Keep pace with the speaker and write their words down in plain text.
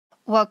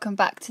Welcome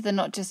back to the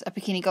Not Just a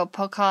Bikini Girl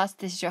podcast.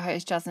 This is your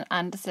host, Jasmine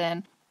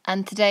Anderson.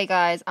 And today,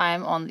 guys, I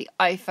am on the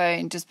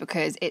iPhone just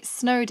because it's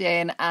snowed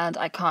in and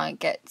I can't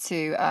get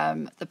to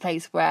the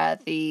place where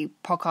the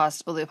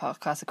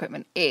podcast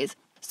equipment is.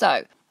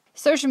 So,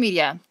 social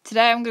media.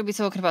 Today, I'm going to be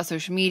talking about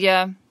social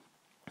media,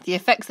 the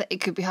effects that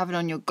it could be having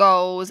on your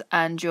goals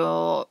and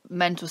your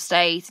mental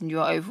state and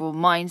your overall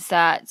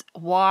mindset.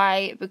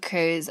 Why?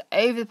 Because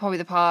over probably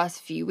the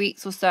past few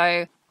weeks or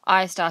so,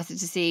 I started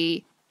to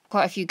see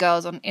quite a few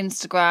girls on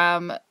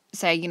Instagram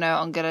say,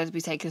 I'm going to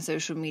be taking a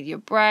social media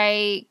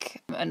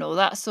break and all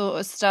that sort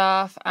of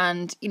stuff.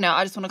 And,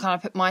 I just want to kind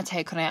of put my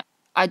take on it.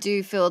 I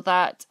do feel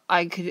that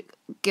I could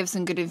give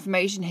some good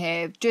information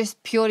here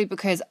just purely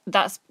because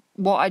that's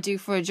what I do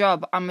for a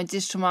job. I'm a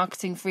digital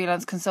marketing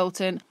freelance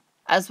consultant,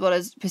 as well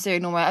as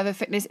pursuing all my other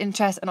fitness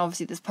interests and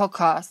obviously this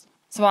podcast.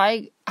 So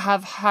I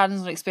have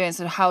hands-on experience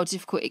of how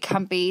difficult it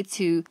can be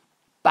to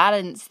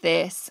balance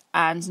this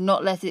and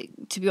not let it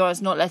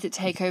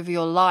take over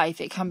your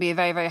life. It can be a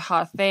very, very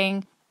hard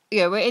thing.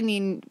 We're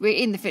in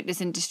the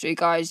fitness industry,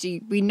 guys.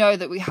 We know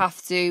that we have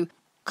to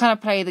kind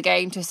of play the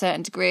game to a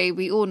certain degree.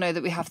 We all know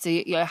that we have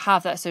to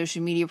have that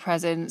social media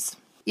presence.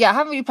 I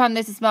haven't really planned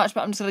this as much,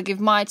 but I'm just going to give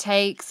my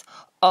takes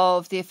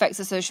of the effects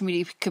that social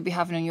media could be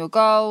having on your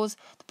goals,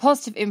 the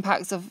positive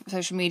impacts of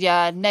social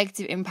media,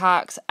 negative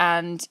impacts,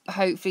 and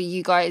hopefully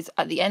you guys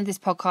at the end of this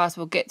podcast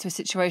will get to a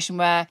situation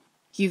where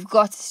you've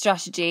got a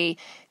strategy,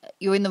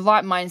 you're in the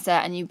right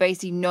mindset, and you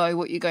basically know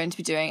what you're going to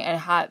be doing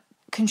and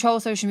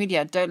control social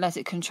media. Don't let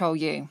it control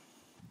you.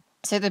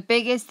 So the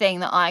biggest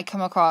thing that I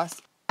come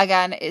across,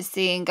 again, is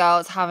seeing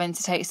girls having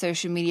to take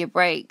social media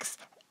breaks.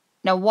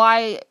 Now,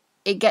 why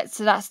it gets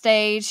to that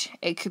stage,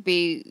 it could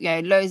be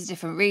loads of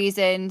different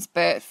reasons,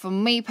 but for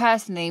me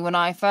personally, when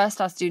I first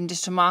started doing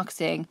digital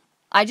marketing,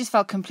 I just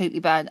felt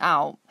completely burnt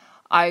out.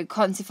 I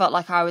constantly felt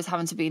like I was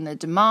having to be in the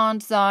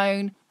demand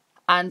zone,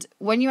 and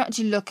when you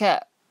actually look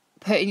at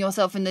putting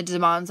yourself in the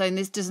demand zone,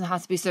 this doesn't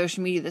have to be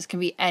social media, this can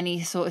be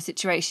any sort of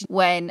situation.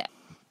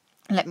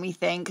 Let me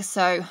think.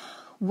 So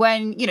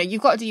when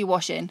you've got to do your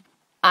washing,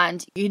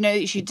 and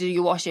you should do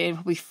your washing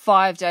probably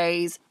 5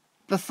 days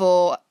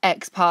before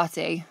X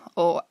party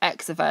or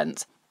X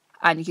event,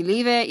 and you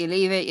leave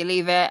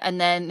it,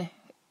 and then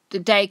the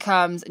day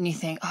comes and you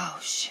think, oh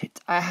shit,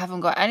 I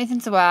haven't got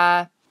anything to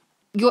wear.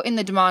 You're in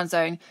the demand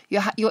zone,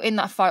 you're in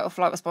that fight or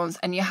flight response,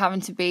 and you're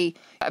having to be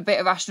a bit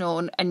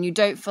irrational, and you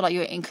don't feel like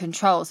you're in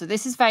control. So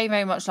this is very,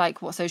 very much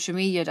like what social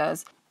media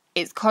does.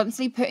 It's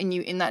constantly putting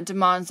you in that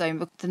demand zone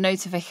because the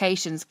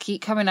notifications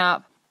keep coming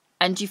up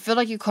and you feel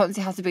like you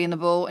constantly have to be in the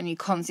ball and you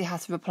constantly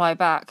have to reply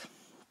back.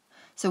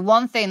 So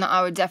one thing that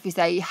I would definitely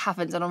say you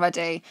haven't done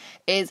already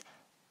is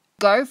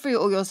go through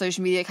all your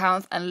social media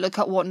accounts and look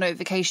at what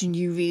notification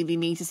you really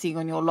need to see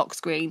on your lock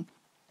screen.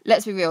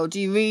 Let's be real, do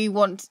you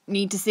really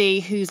need to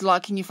see who's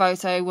liking your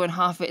photo when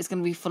half of it is going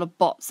to be full of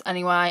bots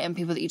anyway and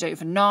people that you don't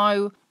even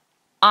know?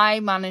 I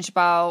manage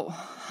about,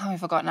 how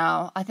have I got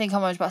now? I think I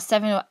manage about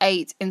 7 or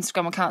 8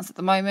 Instagram accounts at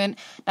the moment.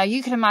 Now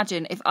you can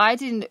imagine if I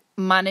didn't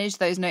manage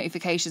those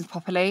notifications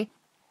properly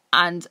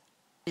and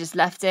just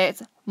left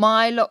it,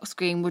 my lock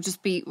screen would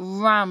just be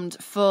rammed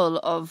full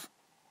of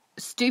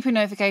stupid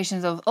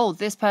notifications of, oh,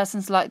 this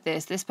person's like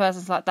this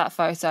person's like that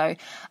photo,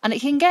 and it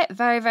can get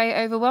very, very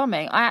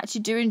overwhelming. I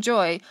actually do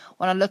enjoy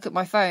when I look at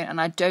my phone and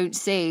I don't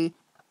see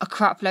a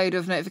crap load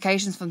of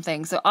notifications from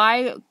things. So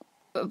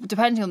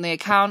depending on the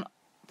account,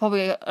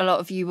 probably a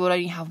lot of you will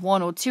only have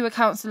 1 or 2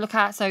 accounts to look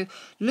at, so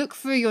look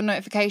through your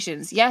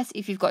notifications. Yes,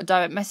 if you've got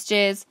direct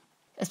messages,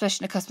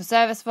 especially in a customer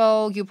service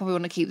role, you'll probably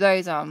want to keep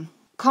those on.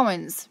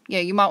 Comments,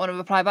 you might want to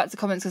reply back to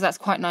comments because that's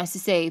quite nice to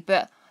see,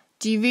 but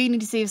do you really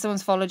need to see if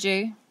someone's followed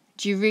you?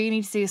 Do you really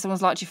need to see if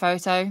someone's liked your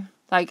photo?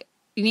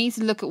 You need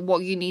to look at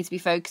what you need to be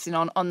focusing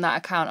on that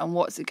account and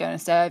what's it going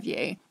to serve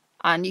you.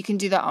 And you can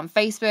do that on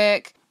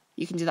Facebook,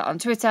 you can do that on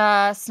Twitter,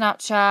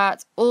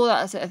 Snapchat, all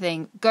that sort of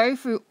thing. Go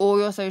through all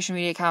your social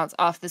media accounts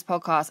after this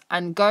podcast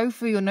and go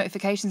through your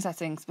notification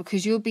settings,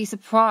 because you'll be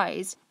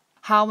surprised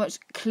how much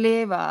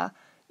clearer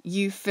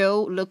you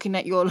feel looking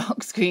at your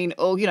lock screen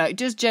or,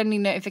 just generally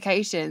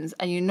notifications,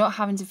 and you're not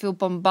having to feel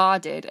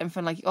bombarded and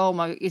feel like, oh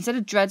my, instead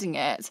of dreading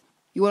it,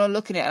 you want to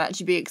look at it and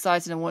actually be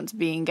excited and want to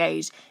be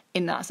engaged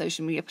in that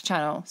social media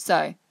channel.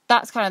 So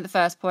that's kind of the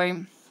first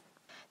point.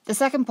 The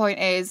second point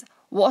is,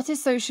 what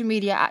is social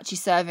media actually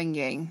serving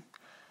you?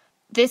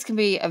 This can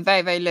be a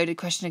very, very loaded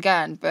question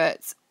again,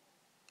 but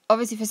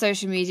obviously for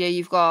social media,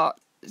 you've got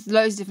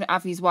loads of different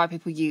avenues why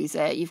people use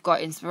it. You've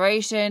got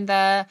inspiration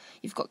there,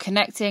 you've got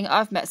connecting.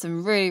 I've met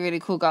some really,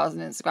 really cool girls on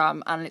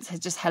Instagram, and it's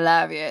just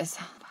hilarious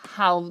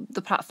how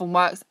the platform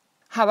works.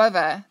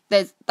 However,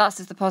 that's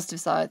just the positive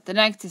side. The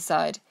negative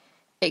side,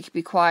 it could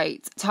be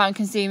quite time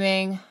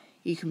consuming.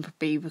 You can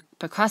be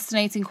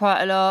procrastinating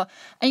quite a lot.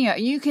 And,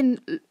 you can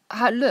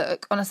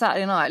look on a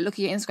Saturday night, look at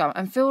your Instagram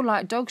and feel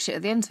like dog shit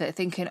at the end of it,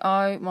 thinking,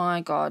 oh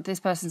my God, this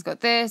person's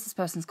got this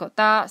person's got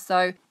that.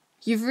 So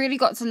you've really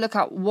got to look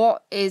at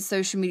what is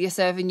social media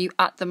serving you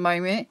at the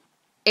moment.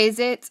 Is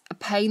it a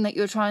pain that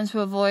you're trying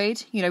to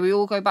avoid? You know, we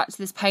all go back to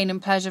this pain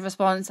and pleasure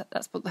response.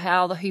 That's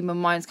how the human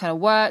mind's kind of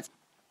works.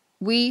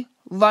 We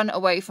run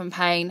away from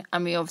pain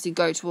and we obviously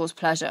go towards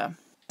pleasure.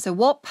 So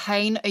what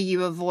pain are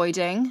you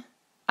avoiding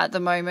at the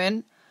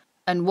moment?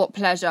 And what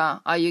pleasure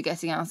are you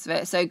getting out of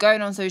it? So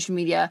going on social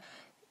media,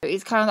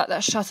 it's kind of like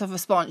that shut-off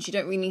response. You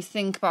don't really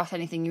think about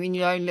anything. You're in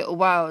your own little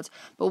world.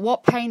 But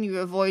what pain are you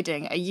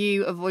avoiding? Are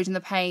you avoiding the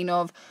pain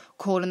of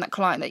calling that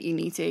client that you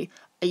need to?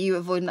 Are you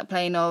avoiding that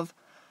pain of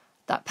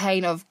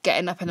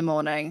getting up in the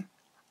morning?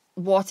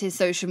 What is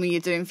social media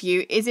doing for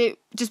you? Is it,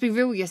 just be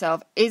real with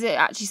yourself, is it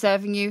actually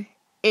serving you?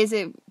 Is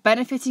it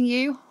benefiting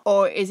you?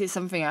 Or is it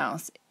something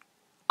else?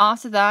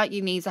 After that,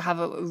 you need to have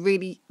a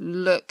really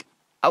look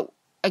at,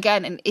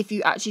 again, and if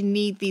you actually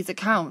need these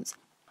accounts.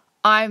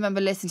 I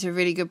remember listening to a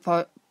really good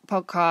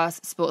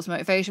podcast, sports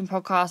motivation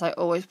podcast. I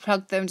always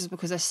plug them just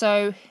because they're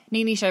so,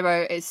 Nini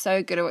Showbo is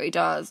so good at what he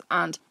does.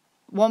 And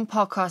one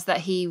podcast that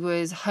he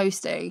was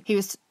hosting, he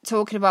was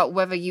talking about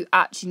whether you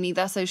actually need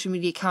that social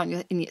media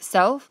account in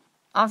itself.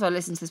 After I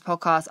listened to this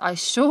podcast, I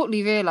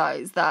shortly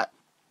realised that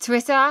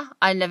Twitter,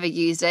 I never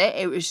used it.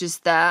 It was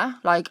just there.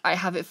 Like, I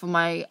have it for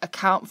my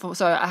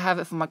I have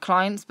it for my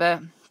clients,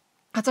 but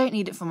I don't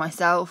need it for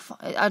myself.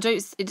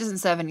 It doesn't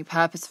serve any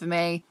purpose for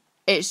me.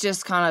 It's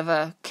just kind of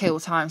a kill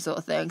time sort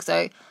of thing.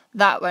 So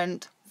that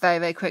went very,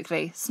 very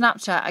quickly.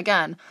 Snapchat,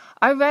 again,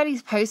 I rarely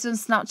posted on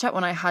Snapchat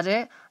when I had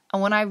it.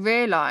 And when I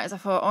realised, I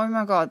thought, oh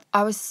my God,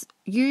 I was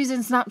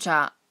using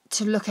Snapchat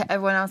to look at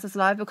everyone else's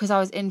life because I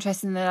was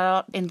interested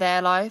in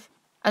their life.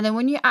 And then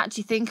when you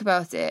actually think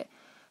about it,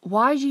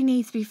 why do you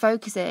need to be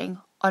focusing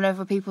on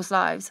other people's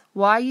lives?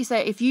 Why you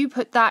say, if you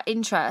put that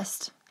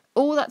interest,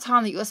 all that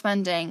time that you're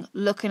spending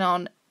looking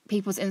on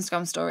people's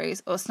Instagram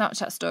stories or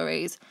Snapchat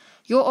stories,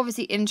 you're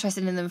obviously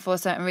interested in them for a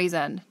certain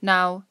reason.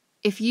 Now,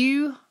 if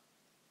you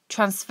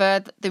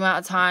transfer the amount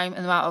of time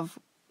and the amount of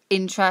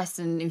interest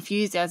and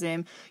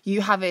enthusiasm you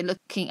have in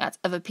looking at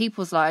other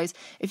people's lives,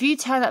 if you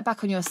turn that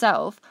back on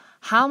yourself,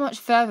 how much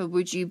further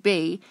would you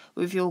be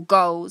with your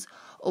goals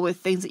or with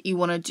things that you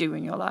want to do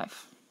in your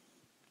life?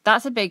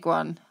 That's a big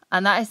one.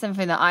 And that is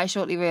something that I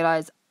shortly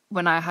realised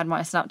when I had my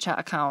Snapchat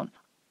account.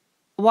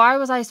 Why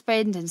was I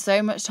spending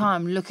so much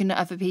time looking at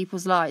other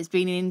people's lives,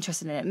 being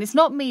interested in it? And it's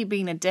not me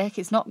being a dick,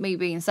 it's not me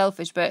being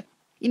selfish, but,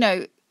 you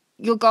know,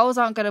 your goals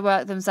aren't going to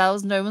work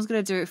themselves. No one's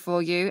going to do it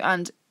for you.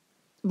 And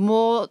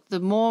the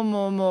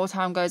more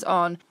time goes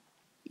on,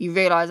 you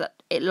realise that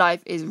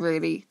life is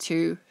really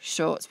too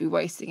short to be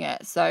wasting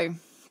it. So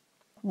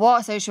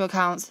what social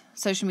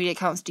media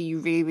accounts do you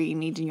really, really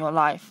need in your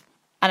life?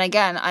 And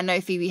again, I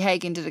know Phoebe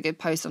Hagen did a good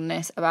post on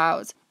this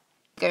about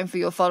going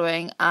through your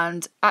following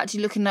and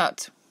actually looking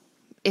at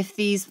if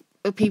these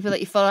people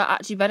that you follow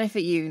actually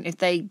benefit you, if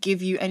they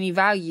give you any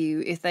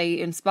value, if they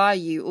inspire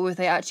you, or if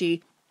they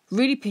actually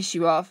really piss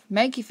you off,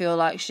 make you feel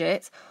like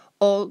shit,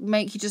 or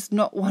make you just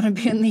not want to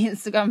be on the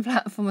Instagram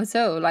platform at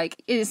all.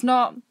 Like, it's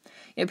not,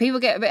 you know, people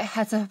get a bit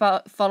het up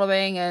about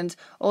following and,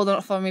 oh, they're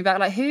not following me back.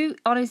 Like, who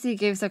honestly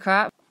gives a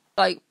crap?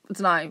 Like, I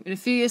don't know, in a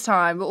few years'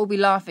 time, we'll all be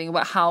laughing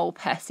about how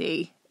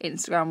petty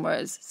Instagram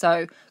was.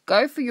 So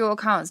go for your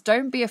accounts.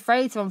 Don't be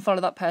afraid to unfollow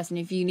that person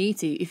if you need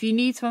to. If you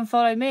need to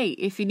unfollow me,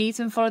 if you need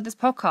to unfollow this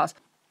podcast,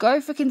 go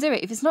freaking do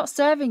it. If it's not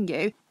serving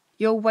you,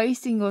 you're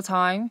wasting your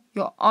time.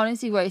 You're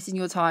honestly wasting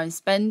your time,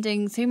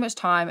 spending too much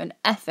time and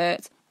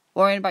effort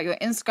worrying about your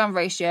Instagram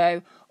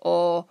ratio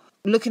or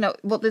looking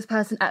at what this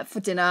person ate for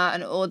dinner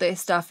and all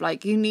this stuff.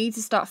 Like, you need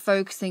to start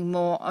focusing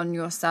more on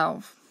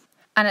yourself.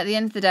 And at the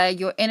end of the day,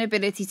 your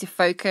inability to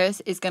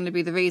focus is going to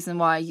be the reason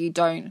why you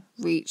don't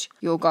reach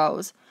your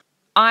goals.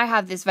 I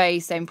had this very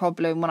same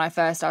problem when I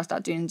first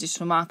started doing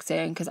digital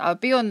marketing, because I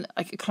would be on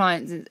like a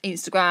client's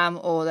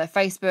Instagram or their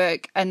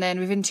Facebook, and then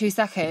within 2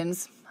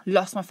 seconds,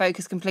 lost my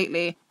focus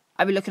completely.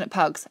 I'd be looking at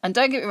pugs. And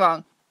don't get me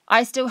wrong,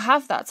 I still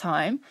have that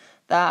time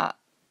that,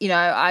 you know,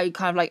 I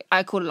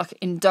call it like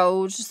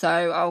indulge. So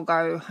I'll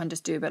go and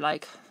just do a bit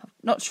like,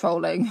 not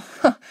trolling,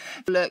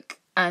 look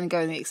and go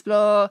and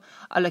explore.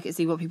 I look at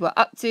see what people are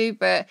up to,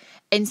 but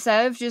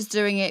instead of just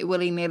doing it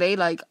willy-nilly,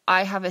 like,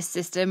 I have a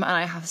system and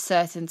I have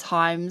certain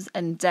times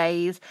and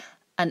days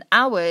and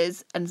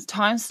hours and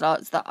time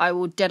slots that I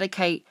will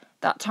dedicate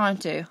that time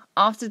to.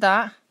 After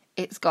that,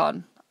 it's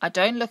gone. I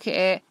don't look at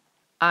it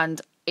and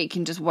it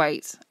can just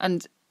wait.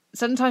 And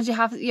sometimes you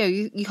have, you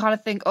know, you kind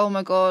of think, oh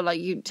my God,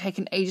 like, you've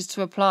taken ages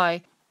to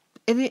reply.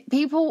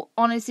 People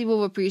honestly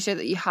will appreciate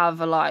that you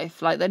have a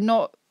life. Like, they're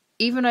not,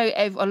 even though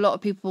a lot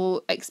of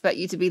people expect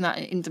you to be in that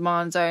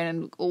in-demand zone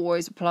and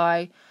always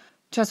reply,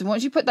 trust me,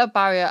 once you put that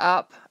barrier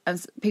up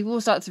and people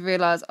will start to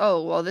realise,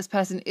 oh, well, this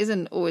person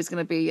isn't always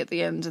going to be at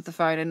the end of the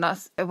phone, and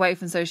that's away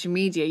from social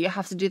media. You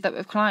have to do that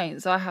with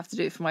clients. I have to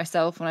do it for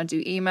myself when I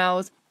do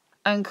emails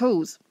and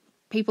calls.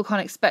 People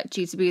can't expect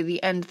you to be at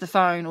the end of the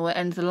phone or the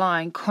end of the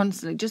line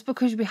constantly. Just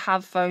because we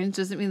have phones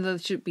doesn't mean that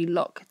they should be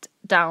locked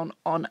down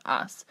on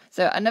us.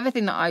 So another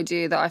thing that I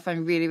do that I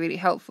find really, really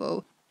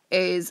helpful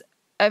is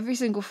every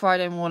single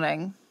Friday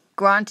morning,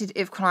 granted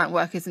if client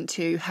work isn't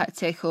too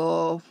hectic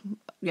or,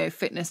 you know,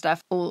 fitness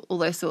stuff, all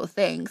those sort of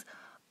things,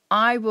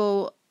 I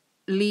will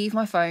leave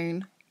my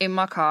phone in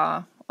my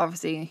car,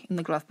 obviously in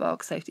the glove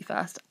box, safety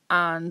first,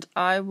 and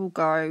I will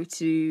go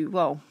to,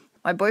 well,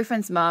 my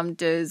boyfriend's mum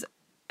does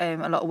a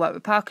lot of work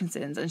with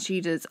Parkinson's, and she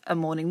does a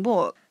morning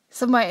walk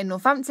somewhere in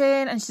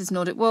Northampton, and she does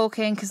Nordic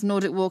walking, because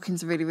Nordic walking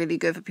is really, really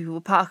good for people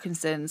with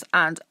Parkinson's.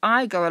 And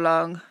I go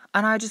along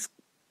and I just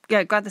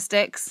grab the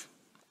sticks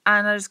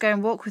and I just go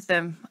and walk with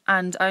them,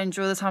 and I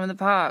enjoy the time in the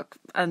park.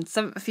 And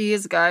a few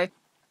years ago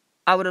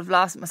I would have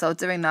laughed at myself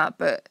doing that,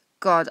 but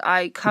God,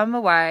 I come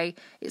away,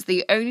 it's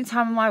the only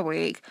time of my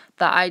week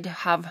that I'd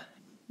have,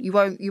 you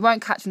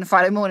won't catch me on a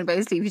Friday morning.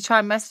 Basically, if you try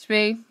and message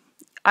me,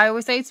 I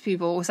always say to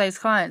people, or say to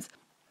clients,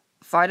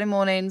 Friday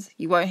mornings,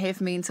 you won't hear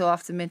from me until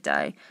after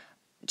midday.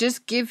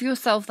 Just give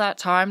yourself that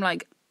time.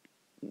 Like,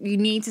 you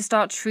need to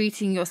start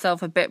treating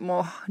yourself a bit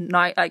more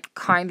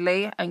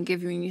kindly, and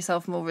giving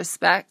yourself more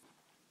respect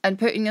and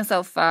putting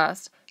yourself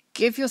first.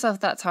 Give yourself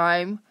that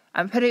time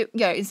and put it,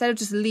 instead of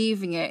just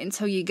leaving it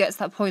until you get to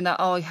that point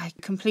that,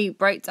 complete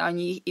breakdown,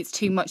 it's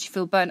too much, you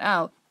feel burnt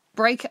out.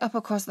 Break it up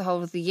across the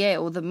whole of the year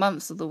or the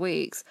months or the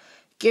weeks.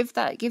 Give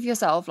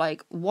yourself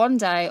like one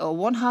day or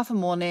one half a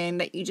morning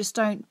that you just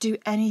don't do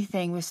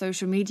anything with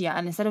social media,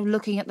 and instead of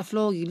looking at the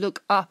floor, you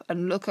look up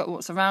and look at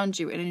what's around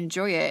you and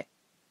enjoy it.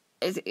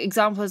 As an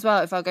example as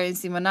well, if I go and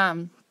see my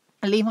nan,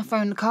 I leave my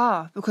phone in the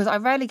car because I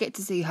rarely get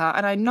to see her,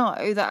 and I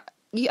know that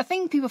I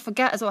think people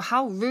forget as well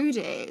how rude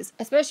it is,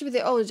 especially with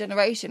the older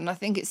generation. And I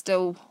think it's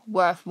still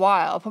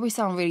worthwhile. I'll probably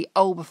sound really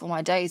old before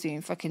my days,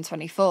 being fucking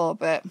 24,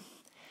 but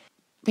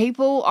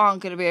people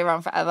aren't going to be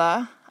around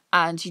forever.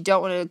 And you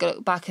don't want to go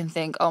back and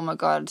think, oh my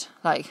God,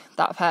 like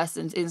that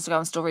person's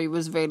Instagram story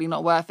was really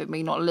not worth it,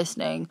 me not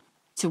listening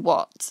to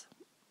what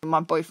my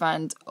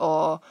boyfriend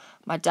or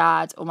my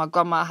dad or my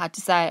grandma had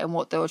to say and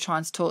what they were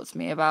trying to talk to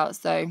me about.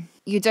 So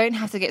you don't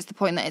have to get to the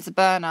point that it's a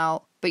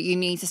burnout, but you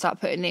need to start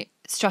putting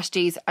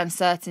strategies and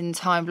certain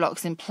time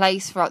blocks in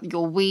place throughout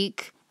your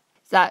week,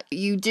 that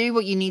you do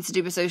what you need to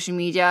do with social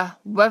media,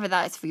 whether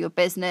that is for your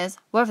business,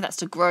 whether that's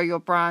to grow your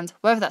brand,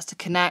 whether that's to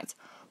connect,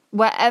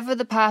 wherever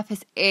the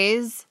purpose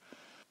is.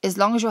 As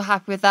long as you're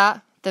happy with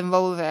that, then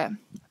roll with it.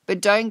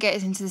 But don't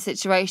get into the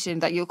situation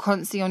that you're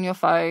constantly on your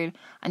phone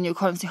and you're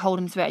constantly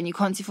holding to it and you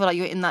constantly feel like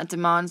you're in that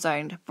demand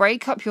zone.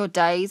 Break up your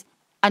days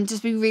and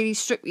just be really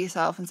strict with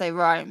yourself and say,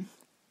 right,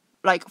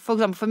 like, for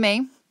example, for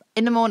me,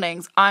 in the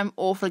mornings, I'm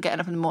awful at getting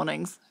up in the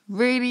mornings.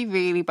 Really,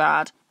 really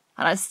bad.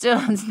 And I still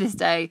am to this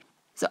day.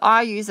 So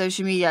I use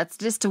social media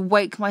just to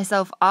wake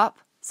myself up.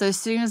 So as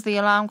soon as the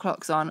alarm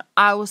clock's on,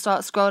 I will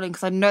start scrolling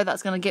because I know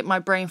that's going to get my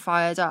brain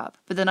fired up.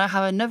 But then I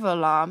have another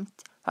alarm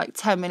like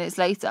 10 minutes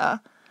later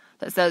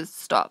that says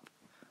stop.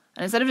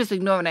 And instead of just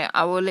ignoring it,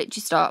 I will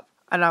literally stop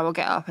and I will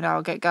get up and I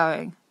will get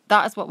going.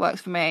 That is what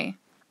works for me.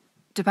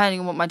 Depending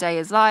on what my day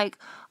is like,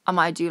 I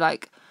might do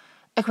like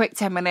a quick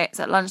 10 minutes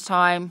at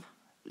lunchtime,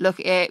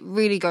 look at it,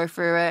 really go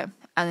through it,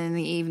 and in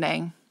the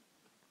evening.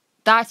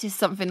 That is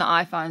something that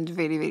I find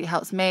really, really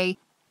helps me.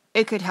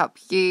 It could help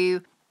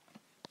you.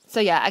 So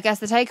yeah, I guess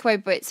the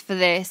takeaway bits for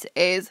this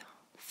is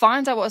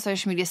find out what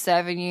social media is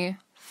serving you,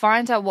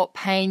 find out what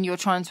pain you're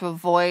trying to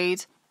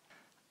avoid,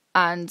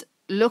 and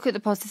look at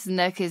the positives and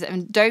negatives,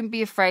 and don't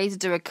be afraid to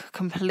do a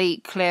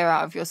complete clear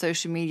out of your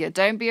social media.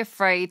 Don't be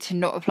afraid to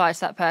not reply to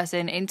that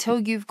person until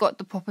you've got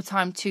the proper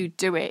time to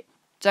do it.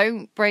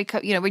 Don't break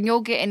up, when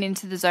you're getting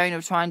into the zone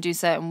of trying to do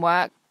certain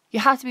work, you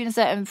have to be in a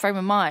certain frame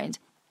of mind,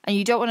 and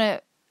you don't want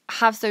to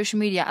have social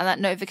media and that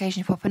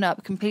notification popping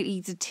up completely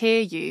deter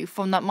you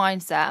from that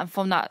mindset and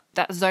from that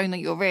zone that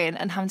you're in,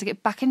 and having to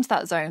get back into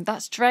that zone.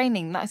 That's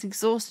draining, that's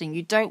exhausting.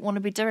 You don't want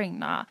to be doing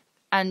that.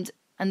 And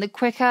the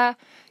quicker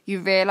you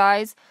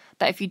realise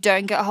that if you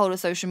don't get a hold of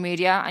social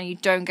media and you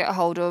don't get a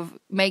hold of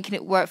making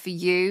it work for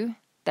you,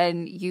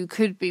 then you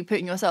could be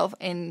putting yourself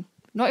in,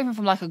 not even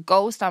from like a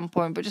goal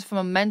standpoint, but just from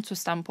a mental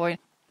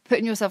standpoint,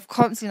 putting yourself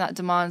constantly in that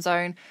demand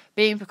zone,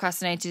 being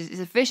procrastinated.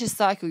 It's a vicious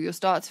cycle. You'll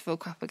start to feel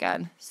crap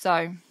again.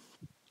 So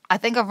I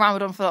think I've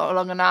rambled on for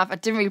long enough. I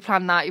didn't really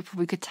plan that, you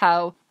probably could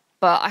tell,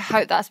 but I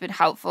hope that's been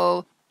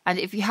helpful. And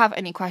if you have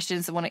any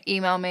questions and want to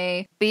email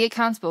me, be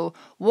accountable.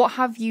 What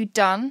have you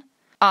done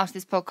after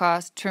this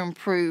podcast to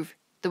improve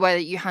the way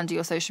that you handle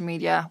your social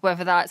media?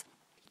 Whether that's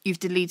you've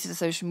deleted a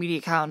social media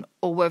account,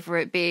 or whether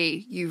it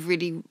be you've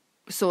really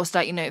sourced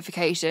out your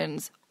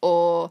notifications,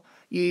 or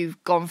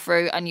you've gone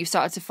through and you've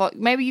started to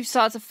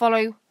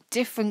follow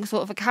different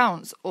sort of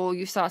accounts, or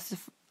you've started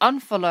to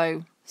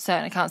unfollow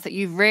certain accounts that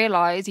you've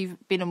realised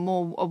you've been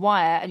more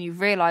aware and you've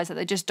realised that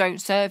they just don't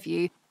serve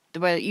you the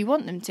way that you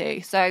want them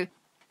to. So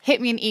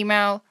hit me an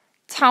email,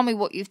 tell me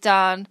what you've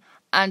done,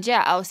 and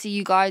yeah, I'll see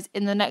you guys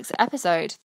in the next episode.